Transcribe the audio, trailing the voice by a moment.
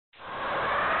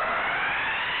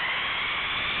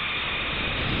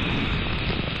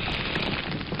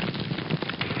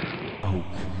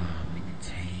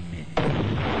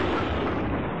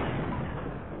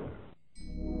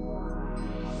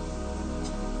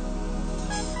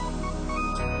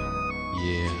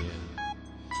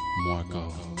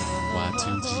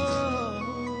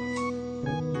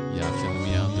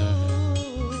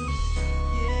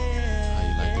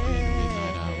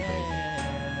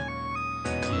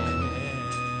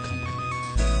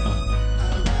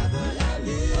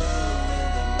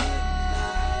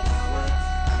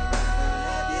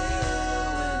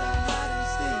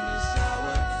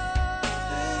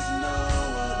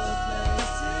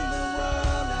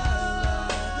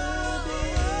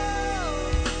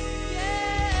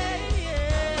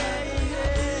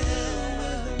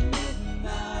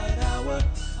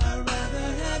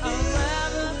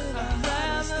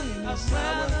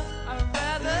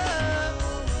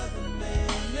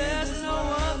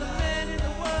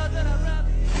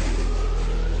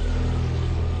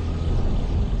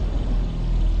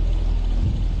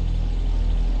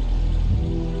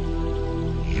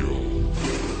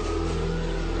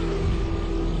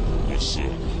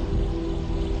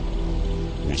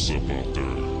What's up out there?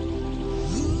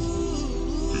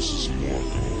 This is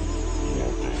Marco.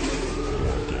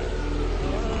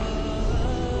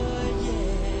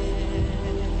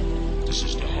 This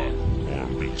is the hot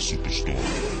R&B superstar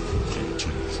coming to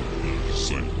you from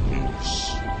St. Louis.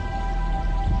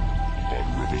 About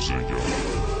to represent y'all.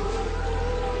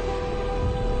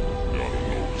 Y'all don't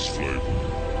know this flavor.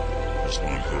 It's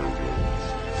unheard of.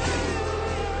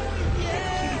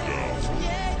 Put it down for you.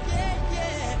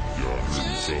 Y'all heard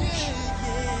me, fellas.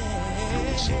 Yo,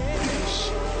 what's up,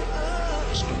 ladies?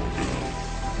 It's going down.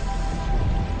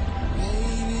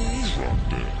 Drop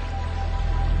that.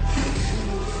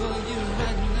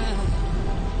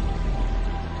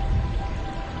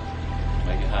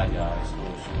 Make it hot, y'all. It's going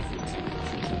to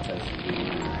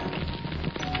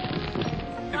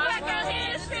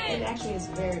It actually is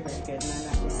very, very good, and I'm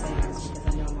not just saying this because I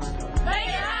know Marco.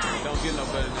 Don't get no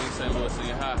better than St. Louis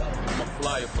singing hot. I'm a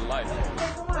flyer for life.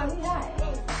 Come on, he hot.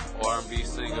 R&B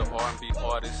singer, R&B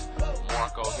artist,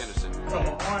 Marco Henderson. From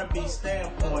an R&B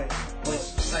standpoint, which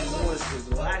St. Louis is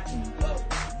lacking,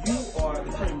 you are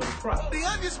the cream of the crop. The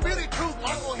undisputed truth,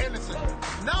 Marco Henderson.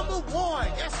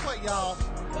 #1. Guess what, y'all?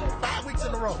 5 weeks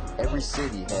in a row. Every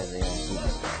city has their own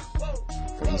superstar.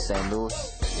 For East St. Louis,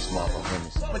 it's Marco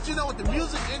Henderson. But you know what the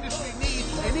music industry needs?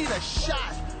 They need a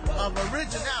shot of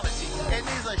originality. It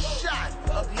needs a shot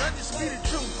of the undisputed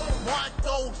truth,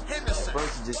 Marco Henderson.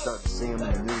 First, you just start to see him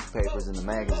in the newspapers and the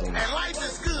magazines. And life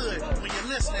is good when you're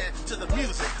listening to the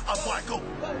music of Marco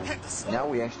Henderson. Now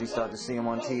we actually start to see him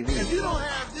on TV. If you don't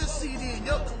have this CD in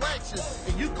your collection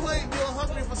and you claim you're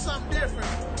hungry for something different,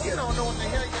 you don't know what the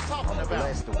hell you're talking I'm about.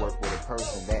 blessed to work with a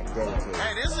person that dedicated.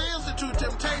 Hey, this is the true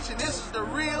temptation. This is the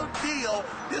real deal.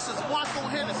 This is Marco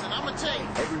Henderson. I'm going to tell you.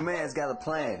 Every man's got a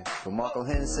plan, but Marco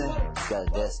Henderson, he's got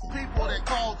a destiny. People that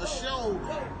call the show,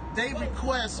 they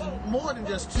request more than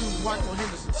just 2 Marco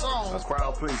Henderson A songs.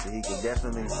 crowd pleaser, he can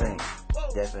definitely sing.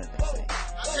 Definitely sing.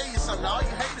 I'll tell you something, all you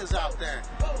haters out there,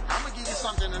 I'm going to give you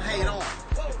something to hate on.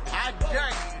 I dare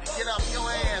you to get up your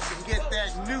ass and get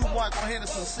that new Marco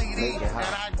Henderson CD, and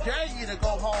I dare you to go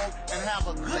home and have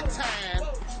a good time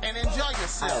and enjoy I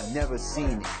yourself. have never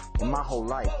seen in my whole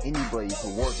life anybody who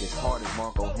worked as hard as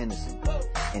Marco Henderson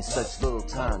in such little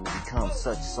time to become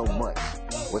so much.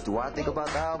 What do I think about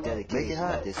the album? Make it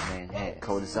hot. This man had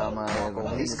coldest album I ever.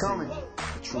 He's coming.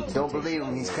 Don't believe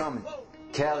him, he's coming.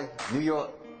 Cali, New York,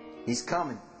 he's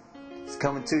coming. He's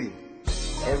coming to you.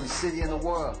 Every city in the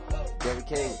world,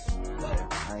 dedicated.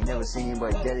 I ain't never seen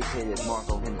anybody dedicated as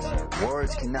Marco Henderson.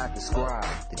 Words cannot describe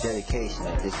the dedication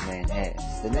that this man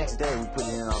has. The next day we put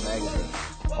it in our magazine.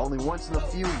 Only once in a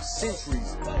few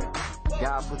centuries,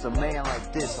 God puts a man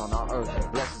like this on our earth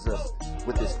and blesses us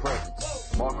with his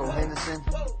presence. Marco Henderson,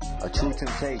 a true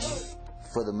temptation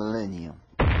for the millennium.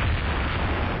 All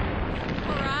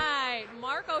right,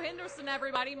 Marco Henderson,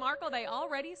 everybody. Marco, they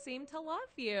already seem to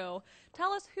love you.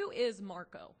 Tell us, who is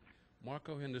Marco?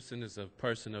 Marco Henderson is a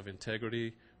person of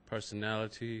integrity,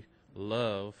 personality,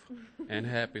 love, and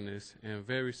happiness, and a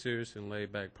very serious and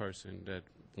laid-back person that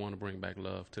want to bring back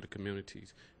love to the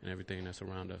communities and everything that's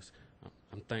around us.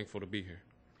 I'm thankful to be here.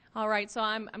 All right, so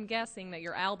I'm guessing that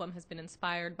your album has been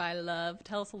inspired by love.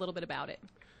 Tell us a little bit about it.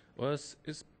 Well, it's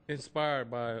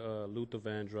inspired by Luther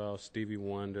Vandross, Stevie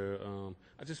Wonder.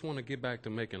 I just want to get back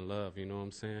to making love, you know what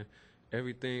I'm saying?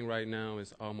 Everything right now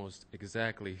is almost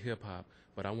exactly hip-hop,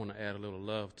 but I want to add a little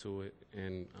love to it,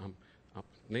 and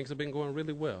things have been going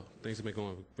really well. Things have been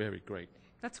going very great.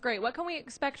 That's great. What can we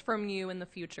expect from you in the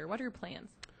future? What are your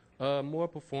plans? More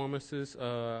performances.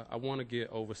 I want to get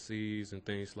overseas and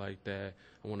things like that.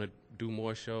 I want to do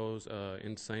more shows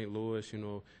in St. Louis, you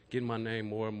know, getting my name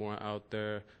more and more out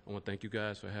there. I want to thank you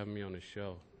guys for having me on the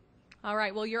show. All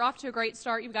right, well, you're off to a great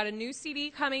start. You've got a new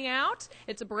CD coming out.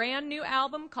 It's a brand new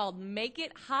album called Make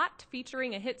It Hot,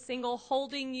 featuring a hit single,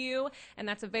 Holding You, and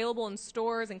that's available in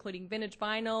stores, including Vintage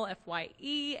Vinyl,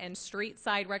 FYE, and Street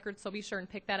Side Records, so be sure and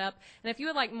pick that up. And if you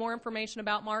would like more information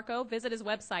about Marco, visit his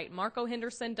website,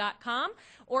 marcohenderson.com,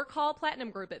 or call Platinum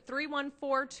Group at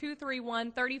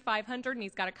 314-231-3500, and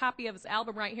he's got a copy of his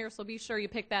album right here, so be sure you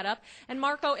pick that up. And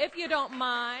Marco, if you don't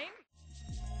mind...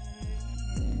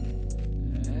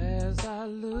 As I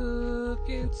look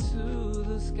into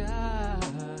the sky,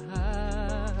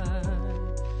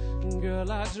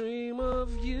 girl, I dream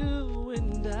of you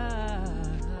and I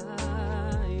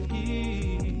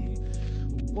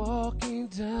walking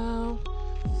down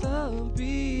the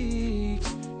beach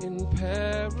in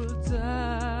paradise.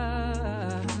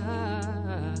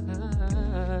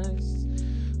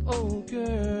 Oh,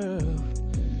 girl,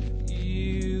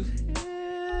 you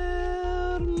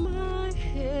held my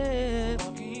head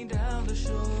walking down the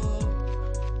shore.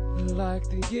 like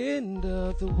the end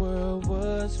of the world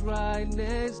was right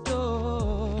next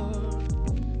door.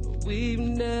 But we've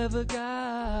never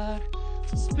got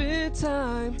to spend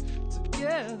time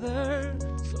together.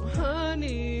 So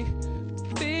honey,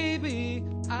 baby,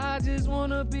 I just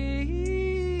wanna be.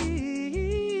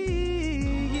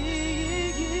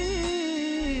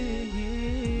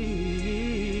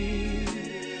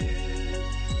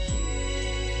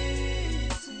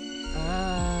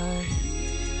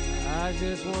 I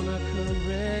just wanna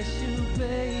caress you,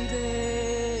 baby.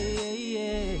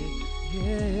 Yeah,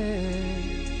 yeah.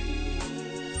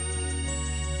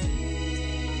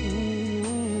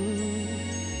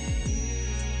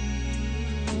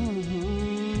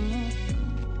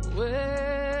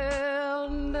 Well,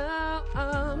 now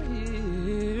I'm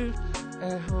here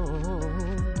at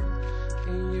home,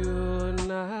 and you're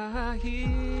not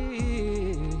here.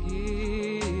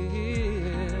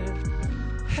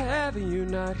 Having you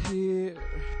not here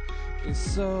is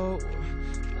so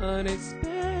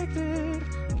unexpected.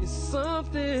 It's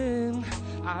something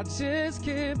I just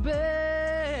can't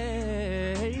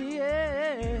bear.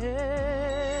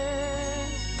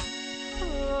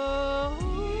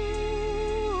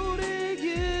 Holding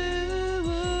you.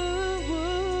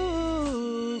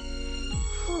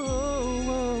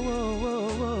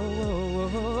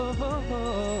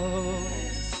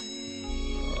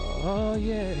 Oh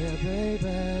yeah, baby.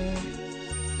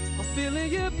 I'm feeling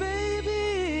you,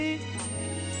 baby.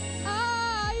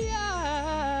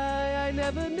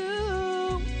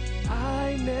 I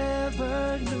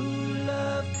never knew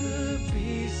love could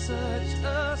be such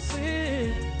a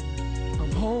sin.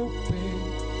 I'm hoping,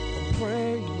 I'm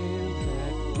praying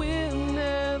that we'll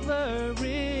never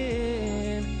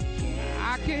end.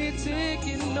 I can't take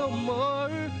it no more.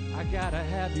 I gotta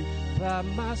have you by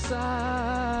my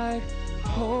side,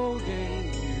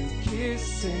 holding you,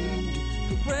 kissing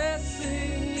you, caressing